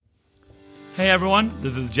Hey everyone,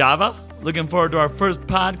 this is Java. Looking forward to our first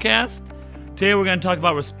podcast. Today we're going to talk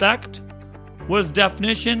about respect. What is the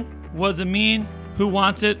definition? What does it mean? Who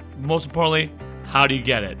wants it? Most importantly, how do you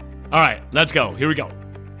get it? All right, let's go. Here we go.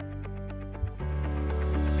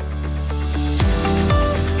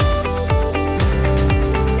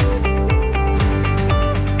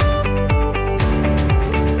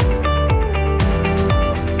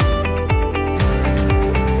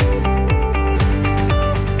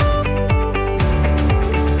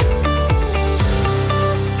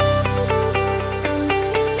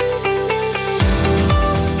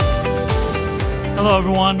 Hello,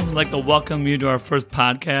 everyone. I'd like to welcome you to our first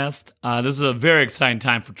podcast. This is a very exciting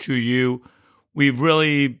time for True You. We've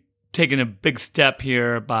really taken a big step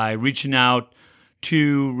here by reaching out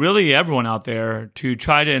to really everyone out there to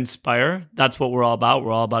try to inspire. That's what we're all about.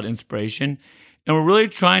 We're all about inspiration. And we're really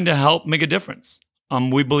trying to help make a difference.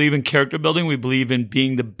 We believe in character building. We believe in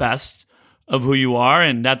being the best of who you are.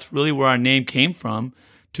 And that's really where our name came from,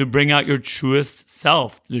 to bring out your truest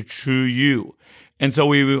self, the true you. And so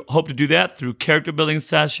we hope to do that through character building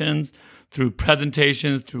sessions, through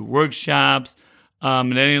presentations, through workshops, at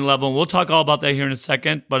any level. And we'll talk all about that here in a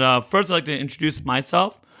second. But first, I'd like to introduce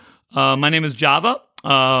myself. My name is Java.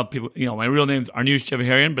 My real name is Arnush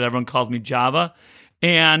Javaharian, but everyone calls me Java.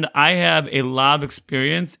 And I have a lot of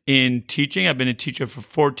experience in teaching. I've been a teacher for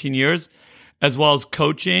 14 years, as well as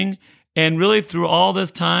coaching. And really, through all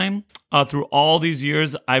this time, through all these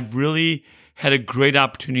years, I've really had a great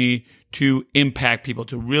opportunity to impact people,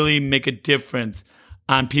 to really make a difference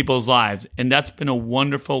on people's lives. And that's been a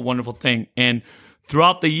wonderful, wonderful thing. And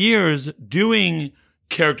throughout the years, doing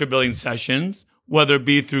character building sessions, whether it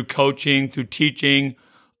be through coaching, through teaching,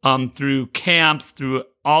 through camps, through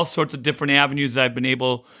all sorts of different avenues that I've been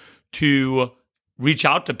able to reach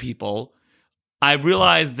out to people, I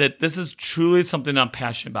realized that this is truly something I'm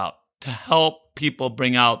passionate about, to help people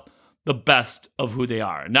bring out the best of who they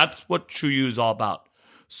are. And that's what True You is all about.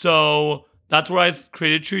 So that's where I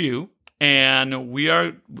created True You, and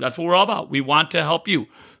that's what we're all about. We want to help you.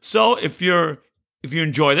 So if you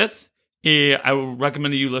enjoy this, I would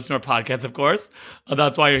recommend that you listen to our podcast, of course.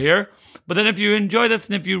 That's why you're here. But then if you enjoy this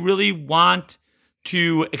and if you really want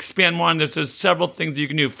to expand more on this, there's several things that you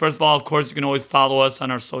can do. First of all, of course, you can always follow us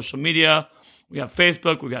on our social media. We got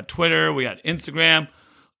Facebook, we got Twitter, we got Instagram,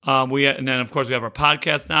 and then of course we have our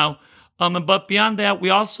podcast now. But beyond that,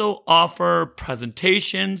 we also offer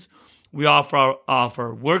presentations. We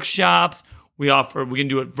offer workshops. We can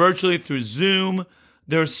do it virtually through Zoom.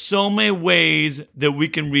 There's so many ways that we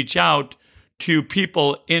can reach out to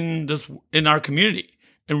people in our community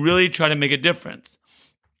and really try to make a difference.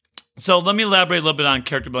 So let me elaborate a little bit on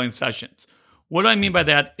character building sessions. What I mean by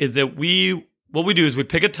that is that what we do is we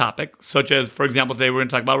pick a topic, such as, for example, today we're going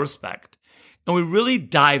to talk about respect. And we really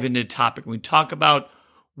dive into the topic. We talk about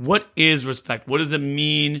what is respect? What does it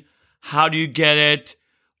mean? How do you get it?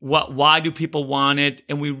 Why do people want it?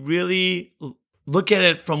 And we really look at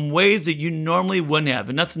it from ways that you normally wouldn't have.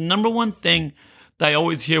 And that's the number one thing that I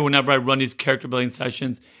always hear whenever I run these character building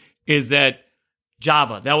sessions is that,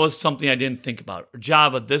 Java, that was something I didn't think about. Or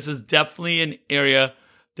Java, this is definitely an area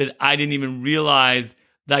that I didn't even realize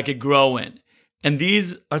that I could grow in. And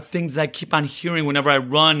these are things that I keep on hearing whenever I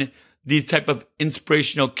run these type of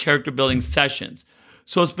inspirational character building sessions.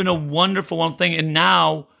 So it's been a wonderful one thing. And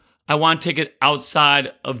now I want to take it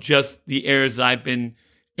outside of just the areas that I've been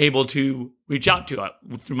able to reach out to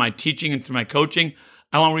through my teaching and through my coaching.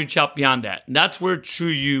 I want to reach out beyond that. And that's where True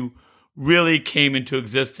You really came into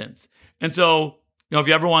existence. And so, if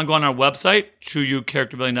you ever want to go on our website,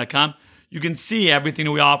 trueyoucharacterbuilding.com, you can see everything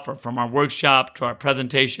that we offer, from our workshop to our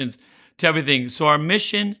presentations to everything. So our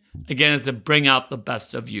mission, again, is to bring out the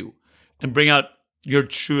best of you and bring out your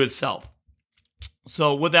truest self.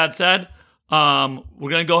 So with that said, we're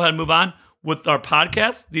going to go ahead and move on with our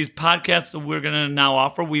podcast. These podcasts that we're going to now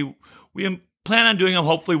offer, we plan on doing them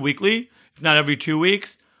hopefully weekly, if not every 2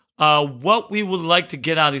 weeks. What we would like to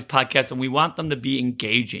get out of these podcasts, and we want them to be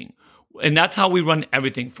engaging. And that's how we run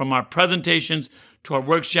everything, from our presentations to our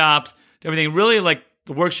workshops to everything. Really, like,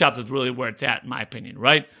 the workshops is really where it's at, in my opinion,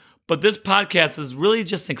 right? But this podcast is really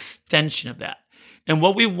just an extension of that. And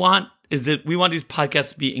what we want is that we want these podcasts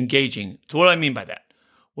to be engaging. So what do I mean by that?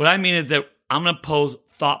 What I mean is that I'm going to pose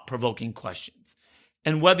thought-provoking questions.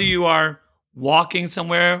 And whether you are walking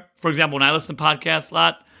somewhere, for example, when I listen to podcasts a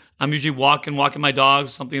lot, I'm usually walking my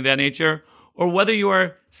dogs, something of that nature, or whether you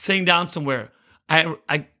are sitting down somewhere, I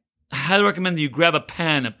highly recommend that you grab a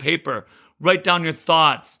pen, a paper, write down your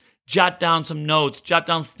thoughts, jot down some notes, jot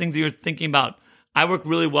down things that you're thinking about. I work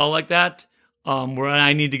really well like that, where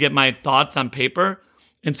I need to get my thoughts on paper.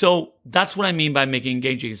 And so that's what I mean by making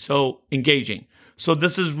engaging. So engaging. So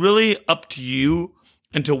this is really up to you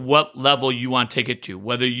and to what level you want to take it to.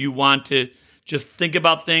 Whether you want to just think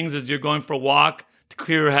about things as you're going for a walk to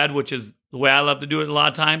clear your head, which is the way I love to do it a lot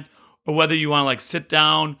of times, or whether you want to like sit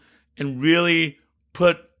down and really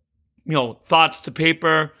put, thoughts to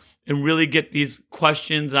paper and really get these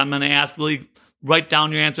questions that I'm going to ask, really write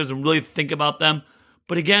down your answers and really think about them.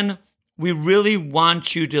 But again, we really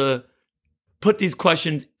want you to put these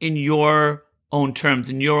questions in your own terms,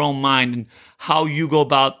 in your own mind, and how you go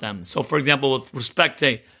about them. So for example, with respect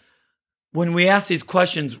to, when we ask these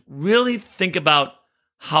questions, really think about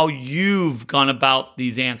how you've gone about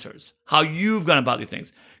these answers, how you've gone about these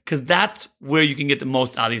things, because that's where you can get the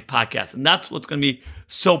most out of these podcasts. And that's what's going to be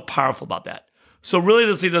so powerful about that. So really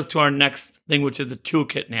this leads us to our next thing, which is the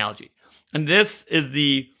toolkit analogy. And this is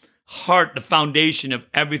the heart, the foundation of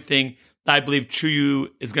everything that I believe True You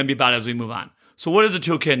is going to be about as we move on. So what is a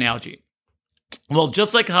toolkit analogy? Well,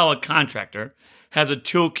 just like how a contractor has a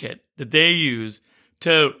toolkit that they use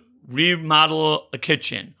to remodel a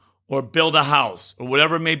kitchen or build a house or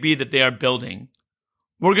whatever it may be that they are building,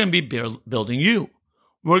 we're going to be building you.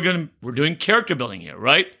 We're doing character building here,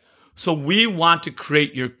 right? So we want to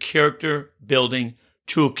create your character building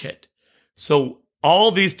toolkit. So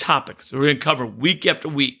all these topics that we're going to cover week after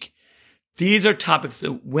week, these are topics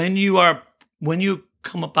that when you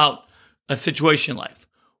come about a situation in life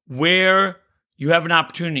where you have an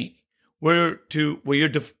opportunity, where your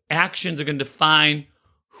actions are going to define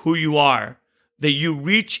who you are, that you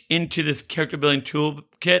reach into this character building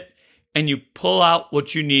toolkit and you pull out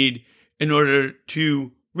what you need in order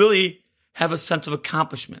to really have a sense of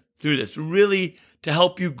accomplishment through this, really to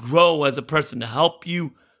help you grow as a person, to help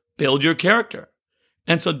you build your character.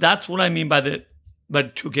 And so that's what I mean by the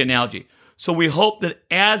toolkit analogy. So we hope that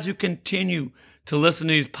as you continue to listen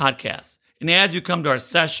to these podcasts, and as you come to our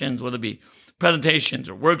sessions, whether it be presentations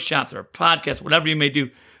or workshops or podcasts, whatever you may do,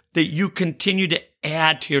 that you continue to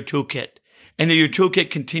add to your toolkit, and that your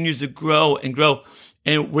toolkit continues to grow,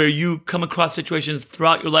 and where you come across situations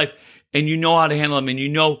throughout your life and you know how to handle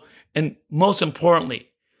them, and most importantly,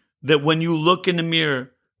 that when you look in the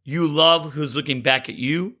mirror, you love who's looking back at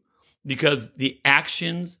you, because the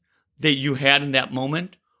actions that you had in that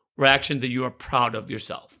moment were actions that you are proud of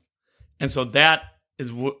yourself. And so that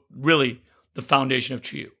is really the foundation of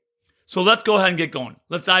True You. So let's go ahead and get going.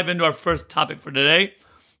 Let's dive into our first topic for today,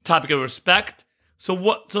 topic of respect.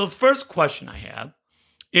 So the first question I have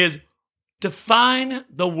is, define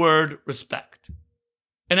the word respect.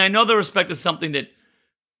 And I know that respect is something that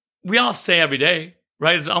we all say every day,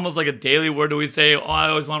 right? It's almost like a daily word that we say, I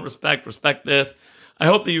always want respect this. I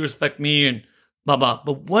hope that you respect me and blah, blah.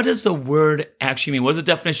 But what does the word actually mean? What's the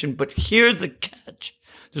definition? But here's the catch.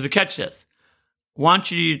 There's a catch to this. I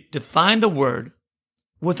want you to define the word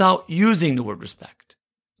without using the word respect.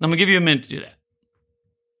 I'm going to give you a minute to do that.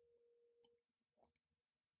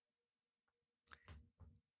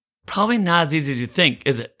 Probably not as easy as you think,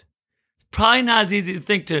 is it? It's probably not as easy to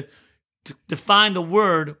think to define the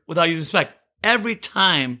word without using respect. Every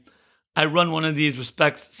time I run one of these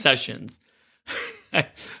respect sessions, I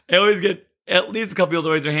always get at least a couple people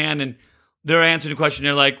to raise their hand, and they're answering the question.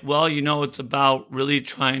 They're like, well, it's about really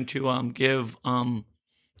trying to give, and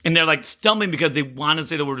they're like stumbling because they want to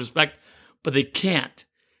say the word respect, but they can't.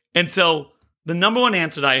 And so the number one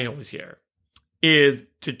answer that I always hear is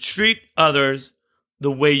to treat others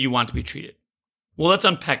the way you want to be treated. Well, let's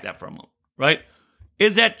unpack that for a moment, right?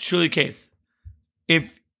 Is that truly the case?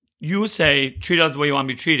 If you say, treat others the way you want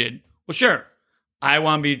to be treated, well, sure. I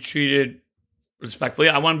want to be treated respectfully.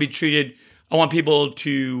 I want people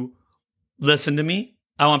to listen to me.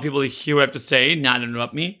 I want people to hear what I have to say, not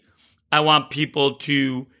interrupt me. I want people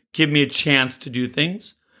to give me a chance to do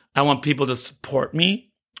things. I want people to support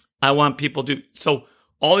me. I want people to... So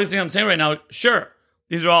all these things I'm saying right now, sure,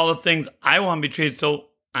 these are all the things I want to be treated, so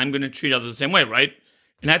I'm going to treat others the same way, right?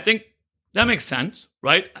 And I think that makes sense,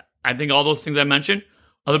 right? I think all those things I mentioned,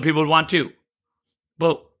 other people would want too.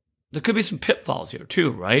 But there could be some pitfalls here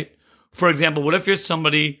too, right? For example, what if you're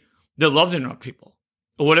somebody that loves to interrupt people?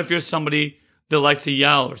 Or what if you're somebody that likes to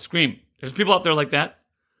yell or scream? There's people out there like that.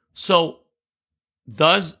 So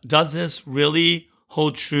does this really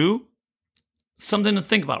hold true? Something to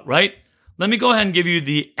think about, right? Let me go ahead and give you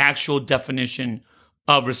the actual definition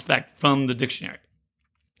of respect from the dictionary.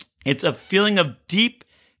 It's a feeling of deep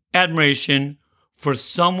admiration for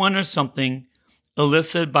someone or something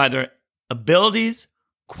elicited by their abilities,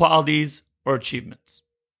 qualities, or achievements.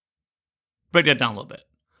 Break that down a little bit.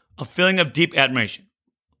 A feeling of deep admiration.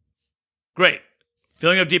 Great.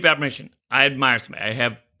 Feeling of deep admiration. I admire somebody. I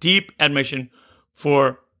have deep admiration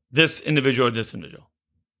for this individual or this individual.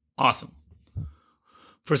 Awesome.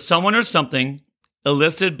 For someone or something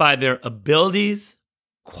elicited by their abilities,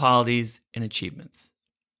 qualities, and achievements.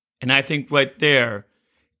 And I think right there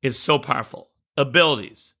is so powerful.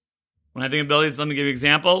 Abilities. When I think abilities, let me give you an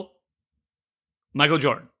example. Michael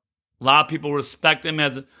Jordan. A lot of people respect him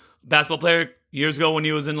as a basketball player. Years ago when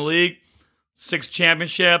he was in the league, 6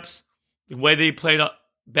 championships. The way that he played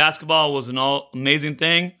basketball was an amazing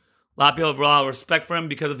thing. A lot of people have a lot of respect for him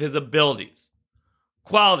because of his abilities.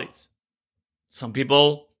 Qualities. Some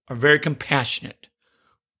people are very compassionate.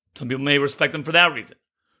 Some people may respect him for that reason.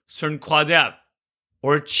 Certain qualities they have.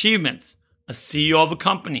 Or achievements. A CEO of a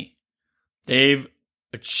company. They've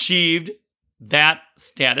achieved that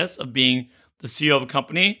status of being the CEO of a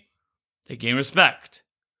company. They gain respect.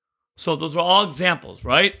 So those are all examples,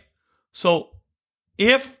 right?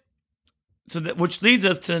 Which leads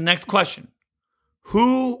us to the next question.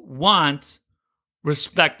 Who wants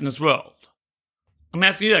respect in this world? I'm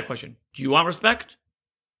asking you that question. Do you want respect?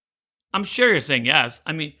 I'm sure you're saying yes.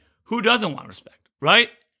 I mean, who doesn't want respect, right?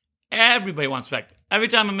 Everybody wants respect. Every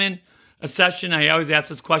time I'm in a session, I always ask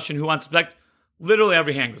this question, who wants respect? Literally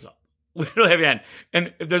every hand goes up. Literally every hand.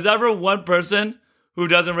 And if there's ever one person who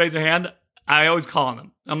doesn't raise their hand, I always call on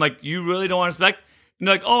them. I'm like, you really don't want respect? And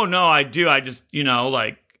they're like, oh, no, I do. I just,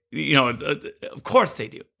 of course they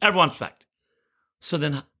do. Everyone wants respect. So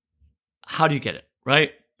then how do you get it,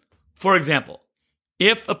 right? For example,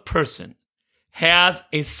 if a person has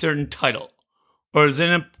a certain title or is in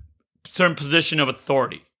a certain position of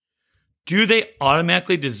authority, do they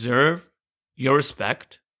automatically deserve your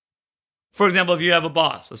respect? For example, if you have a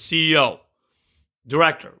boss, a CEO,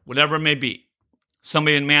 director, whatever it may be,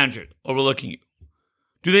 somebody in manager overlooking you,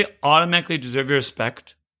 do they automatically deserve your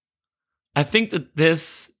respect? I think that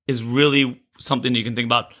this is really something that you can think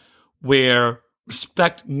about where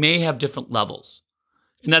respect may have different levels.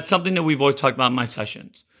 And that's something that we've always talked about in my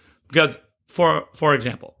sessions. Because, for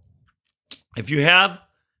example, if you have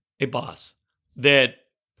a boss that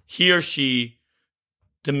he or she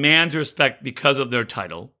demands respect because of their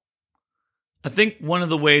title, I think one of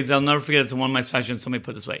the ways, I'll never forget this in one of my sessions, somebody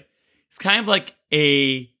put it this way, it's kind of like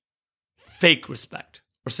a fake respect,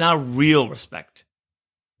 or it's not a real respect.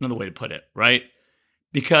 Another way to put it, right?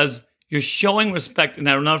 Because you're showing respect, and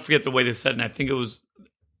I'll never forget the way they said it, and I think it was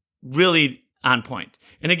really on point.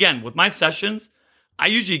 And again, with my sessions, I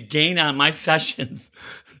usually gain on my sessions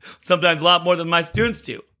sometimes a lot more than my students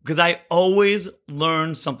do, because I always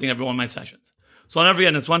learn something every one of my sessions. So I'll never forget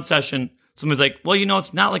in this one session, somebody's like, well,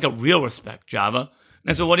 it's not like a real respect, Java. And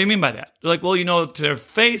I said, what do you mean by that? They're like, well, to their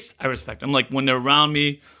face, I respect. I'm like, when they're around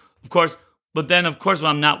me, of course. But then, of course, when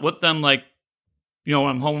I'm not with them, like, when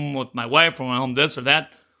I'm home with my wife or when I'm home this or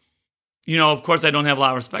that, of course, I don't have a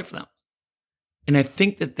lot of respect for them. And I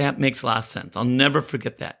think that makes a lot of sense. I'll never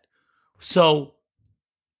forget that. So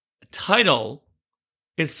a title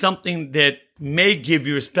is something that may give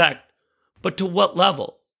you respect, but to what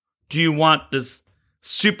level? Do you want this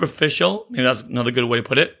superficial, maybe that's another good way to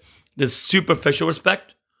put it, this superficial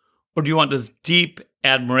respect, or do you want this deep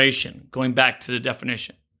admiration, going back to the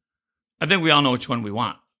definition? I think we all know which one we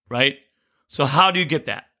want, right? So how do you get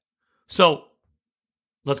that? So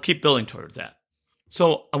let's keep building towards that.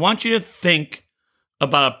 So I want you to think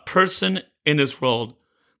about a person in this world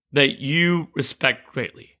that you respect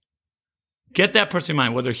greatly. Get that person in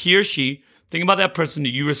mind, whether he or she, think about that person that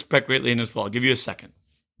you respect greatly in this world. I'll give you a second.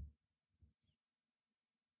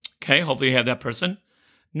 Okay, hopefully you have that person.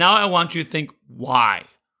 Now I want you to think why.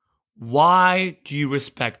 Why do you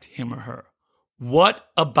respect him or her? What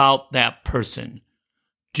about that person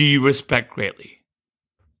do you respect greatly?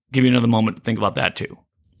 Give you another moment to think about that too.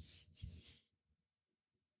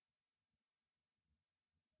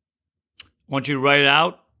 I want you to write it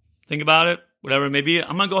out, think about it, whatever it may be.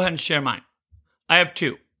 I'm going to go ahead and share mine. I have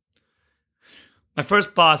 2. My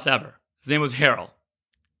first boss ever, his name was Harold.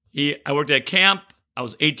 I worked at camp. I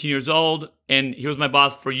was 18 years old, and he was my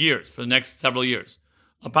boss for years, for the next several years.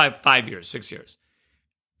 Probably 5 years, 6 years.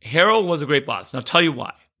 Harold was a great boss, and I'll tell you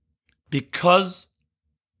why. Because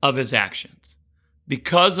of his actions.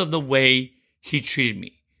 Because of the way he treated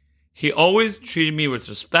me. He always treated me with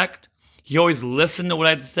respect. He always listened to what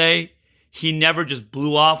I had to say. He never just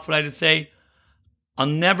blew off what I had to say. I'll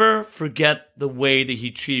never forget the way that he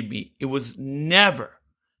treated me. It was never,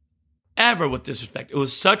 ever with disrespect. It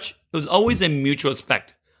was always a mutual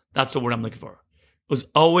respect. That's the word I'm looking for. It was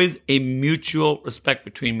always a mutual respect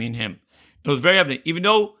between me and him. It was very evident. Even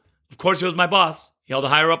though, of course, he was my boss, he held a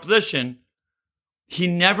higher up position, he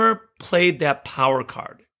never played that power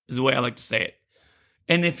card, is the way I like to say it.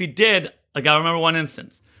 And if he did, like I remember one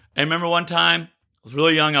instance. I remember one time, I was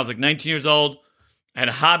really young, I was like 19 years old. I had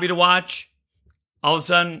a hobby to watch. all of a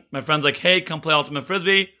sudden, my friend's like, hey, come play Ultimate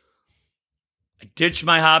Frisbee. I ditched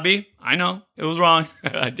my hobby. I know, it was wrong.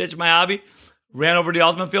 I ditched my hobby, ran over to the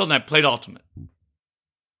Ultimate field, and I played Ultimate.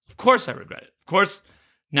 Of course I regret it. Of course,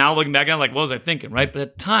 now looking back, I'm like, what was I thinking, right? But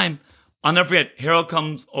at the time, I'll never forget, Harold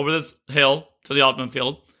comes over this hill to the Ultimate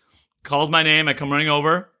field, calls my name, I come running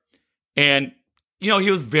over, and, he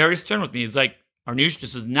was very stern with me. He's like, Arnoush,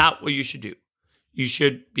 this is not what you should do. You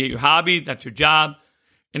should be at your hobby, that's your job.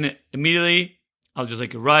 And immediately, I was just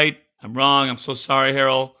like, you're right, I'm wrong, I'm so sorry,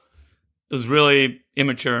 Harold. It was really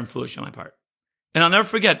immature and foolish on my part. And I'll never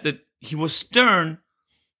forget that he was stern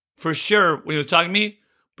for sure when he was talking to me,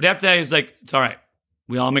 but after that, he was like, it's all right,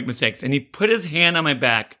 we all make mistakes. And he put his hand on my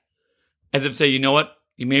back as if to say, you know what,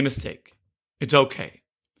 you made a mistake. It's okay.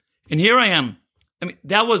 And here I am. I mean,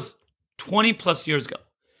 that was 20 plus years ago.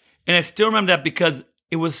 And I still remember that because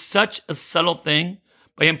it was such a subtle thing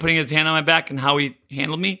by him putting his hand on my back and how he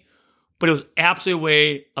handled me, but it was absolutely a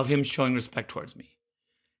way of him showing respect towards me.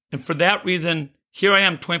 And for that reason, here I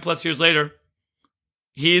am 20 plus years later.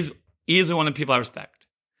 He's easily one of the people I respect.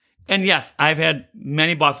 And yes, I've had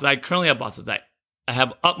many bosses. I currently have bosses that I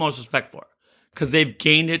have utmost respect for because they've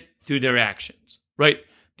gained it through their actions, right?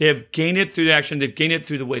 They have gained it through their action. They've gained it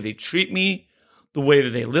through the way they treat me, the way that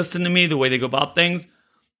they listen to me, the way they go about things.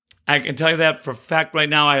 I can tell you that for a fact right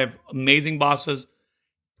now. I have amazing bosses.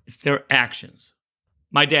 It's their actions.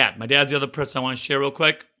 My dad's the other person I want to share real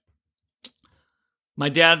quick. My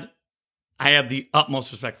dad, I have the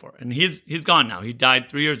utmost respect for. And he's gone now. He died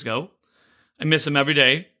 3 years ago. I miss him every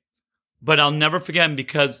day. But I'll never forget him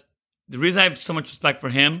because the reason I have so much respect for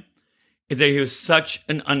him is that he was such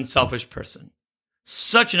an unselfish person.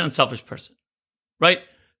 Such an unselfish person, right?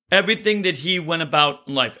 Everything that he went about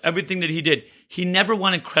in life, everything that he did, he never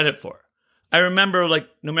wanted credit for. I remember,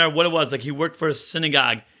 no matter what it was, he worked for a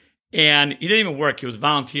synagogue, and he didn't even work, he was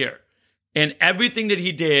volunteer. And everything that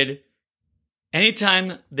he did,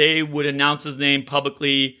 anytime they would announce his name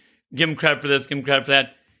publicly, give him credit for this, give him credit for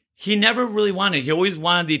that, he never really wanted. He always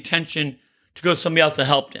wanted the attention to go to somebody else that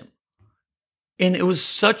helped him. And it was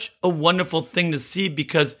such a wonderful thing to see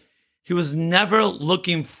because he was never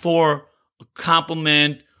looking for a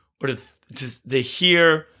compliment or to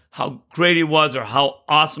hear how great he was or how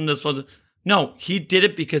awesome this was. No, he did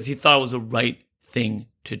it because he thought it was the right thing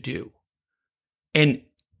to do. And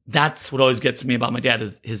that's what always gets me about my dad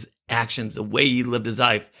is his actions, the way he lived his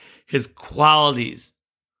life, his qualities.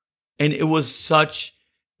 And it was such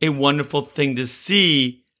a wonderful thing to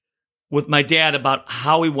see with my dad about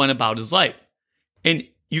how he went about his life. And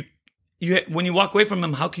when you walk away from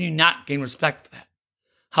him, how can you not gain respect for that?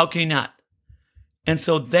 How can you not? And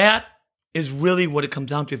so that is really what it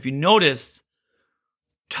comes down to. If you notice,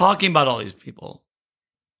 talking about all these people,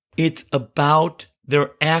 it's about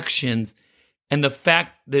their actions and the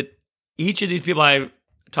fact that each of these people I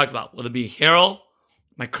talked about, whether it be Harold,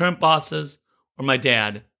 my current bosses, or my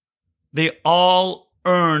dad, they all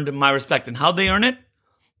earned my respect. And how they earn it?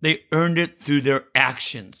 They earned it through their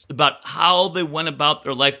actions, about how they went about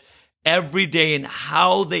their life every day and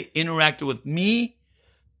how they interacted with me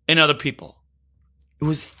and other people. It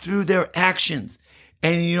was through their actions.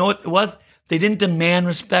 And you know what it was? They didn't demand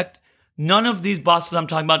respect. None of these bosses I'm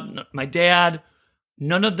talking about, my dad,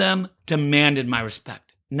 none of them demanded my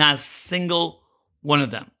respect. Not a single one of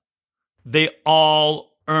them. They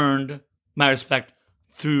all earned my respect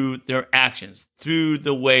through their actions, through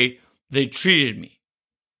the way they treated me.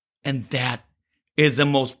 And that is the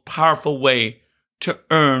most powerful way to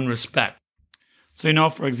earn respect. So,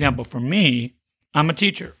 for example, for me, I'm a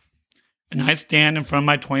teacher. And I stand in front of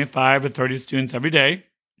my 25 or 30 students every day,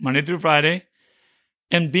 Monday through Friday.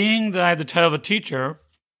 And being that I have the title of a teacher,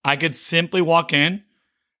 I could simply walk in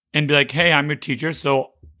and be like, hey, I'm your teacher,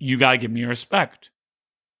 so you got to give me your respect.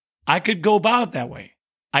 I could go about it that way.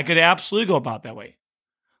 I could absolutely go about it that way.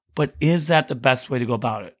 But is that the best way to go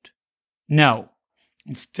about it? No.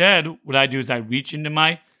 Instead, what I do is I reach into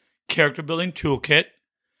my character building toolkit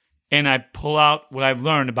and I pull out what I've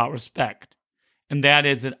learned about respect. And that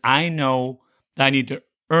is that I know that I need to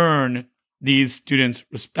earn these students'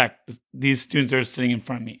 respect, these students that are sitting in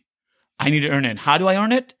front of me. I need to earn it. How do I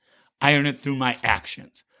earn it? I earn it through my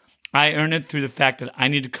actions. I earn it through the fact that I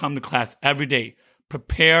need to come to class every day,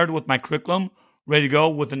 prepared with my curriculum, ready to go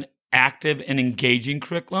with an active and engaging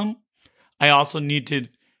curriculum. I also need to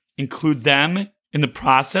include them in the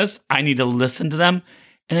process. I need to listen to them,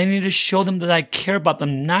 and I need to show them that I care about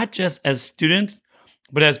them, not just as students,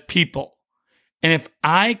 but as people. And if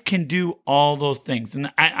I can do all those things,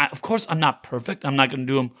 and I of course, I'm not perfect. I'm not going to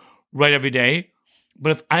do them right every day.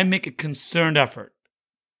 But if I make a concerted effort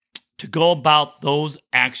to go about those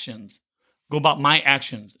actions, go about my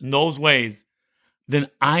actions in those ways, then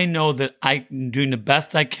I know that I'm doing the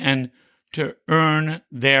best I can to earn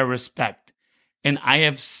their respect. And I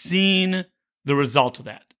have seen the result of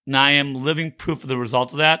that. And I am living proof of the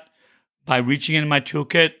result of that by reaching into my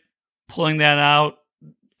toolkit, pulling that out,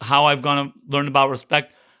 how I've gone and learned about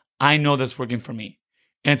respect. I know that's working for me.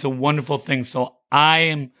 And it's a wonderful thing. So I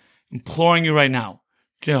am imploring you right now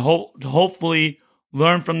to hopefully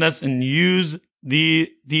learn from this and use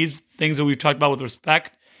these things that we've talked about with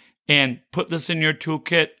respect and put this in your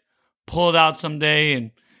toolkit, pull it out someday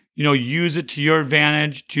and, use it to your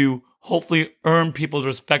advantage to hopefully earn people's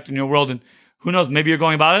respect in your world. And who knows, maybe you're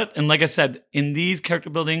going about it. And like I said, in these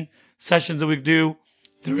character building sessions that we do,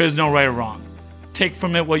 there is no right or wrong. Take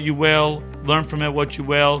from it what you will, learn from it what you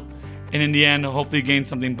will, and in the end, hopefully gain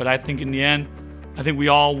something. But I think in the end, I think we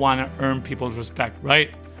all want to earn people's respect,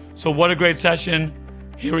 right? So what a great session.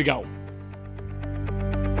 Here we go.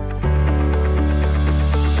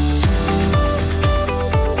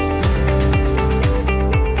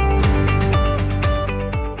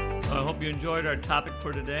 So I hope you enjoyed our topic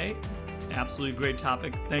for today. Absolutely great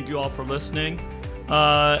topic. Thank you all for listening.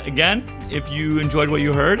 Again, if you enjoyed what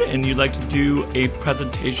you heard and you'd like to do a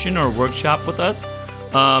presentation or workshop with us,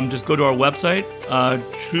 just go to our website,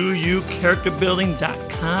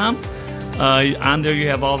 trueyoucharacterbuilding.com. On there you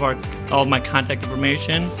have all of my contact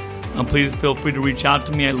information. Please feel free to reach out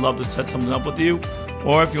to me. I'd love to set something up with you.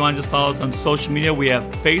 Or if you want to just follow us on social media, we have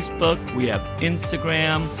Facebook, we have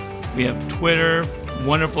Instagram, we have Twitter,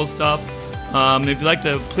 wonderful stuff. If you'd like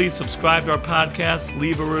to, please subscribe to our podcast,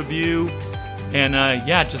 leave a review, and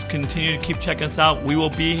just continue to keep checking us out. We will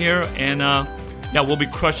be here, and we'll be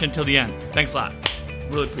crushing until the end. Thanks a lot.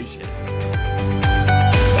 Really appreciate it.